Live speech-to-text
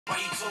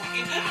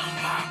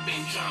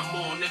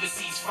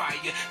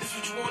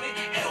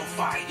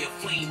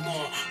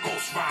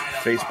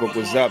Facebook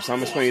was up, so I'm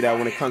gonna show you that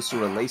when it comes to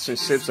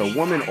relationships, a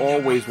woman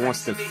always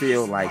wants to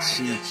feel like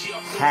she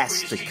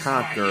has to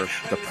conquer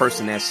the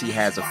person that she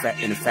has an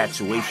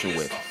infatuation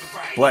with.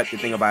 But the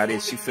thing about it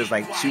is, she feels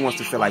like she wants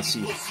to feel like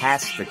she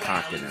has to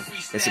conquer them.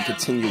 It's a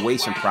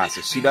continuation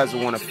process. She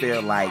doesn't want to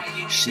feel like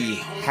she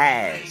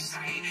has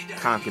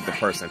conquered the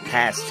person,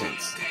 past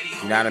tense.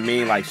 You know what I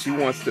mean? Like, she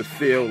wants to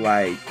feel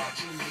like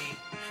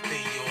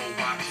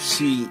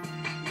she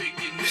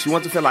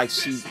wants to feel like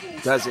she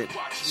doesn't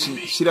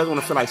want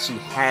to feel like she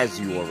has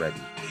you already.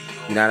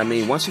 You know what I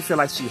mean? Once you feel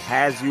like she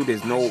has you,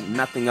 there's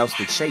nothing else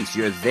to chase.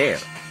 You're there.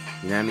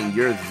 You know what I mean?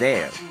 You're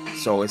there.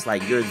 So it's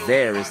like you're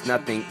there. It's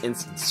nothing.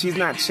 She's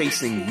not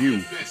chasing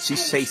you.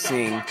 She's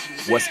chasing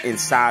what's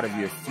inside of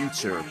your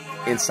future,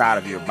 inside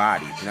of your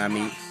body. You know what I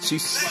mean?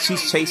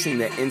 She's chasing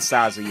the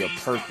insides of your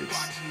purpose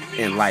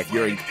in life,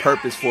 your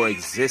purpose for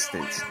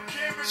existence.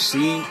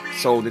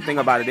 So the thing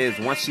about it is,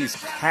 once she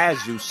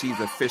has you, she's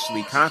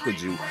officially conquered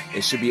you.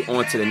 It should be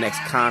on to the next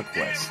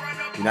conquest.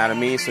 You know what I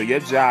mean? So your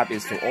job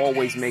is to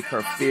always make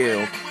her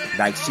feel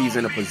like she's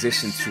in a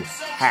position to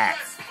have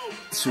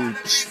to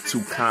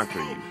conquer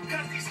you.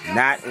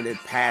 Not in the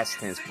past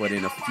tense, but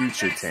in a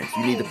future tense.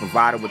 You need to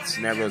provide her with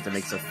scenarios that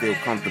makes her feel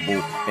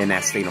comfortable in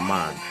that state of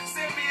mind.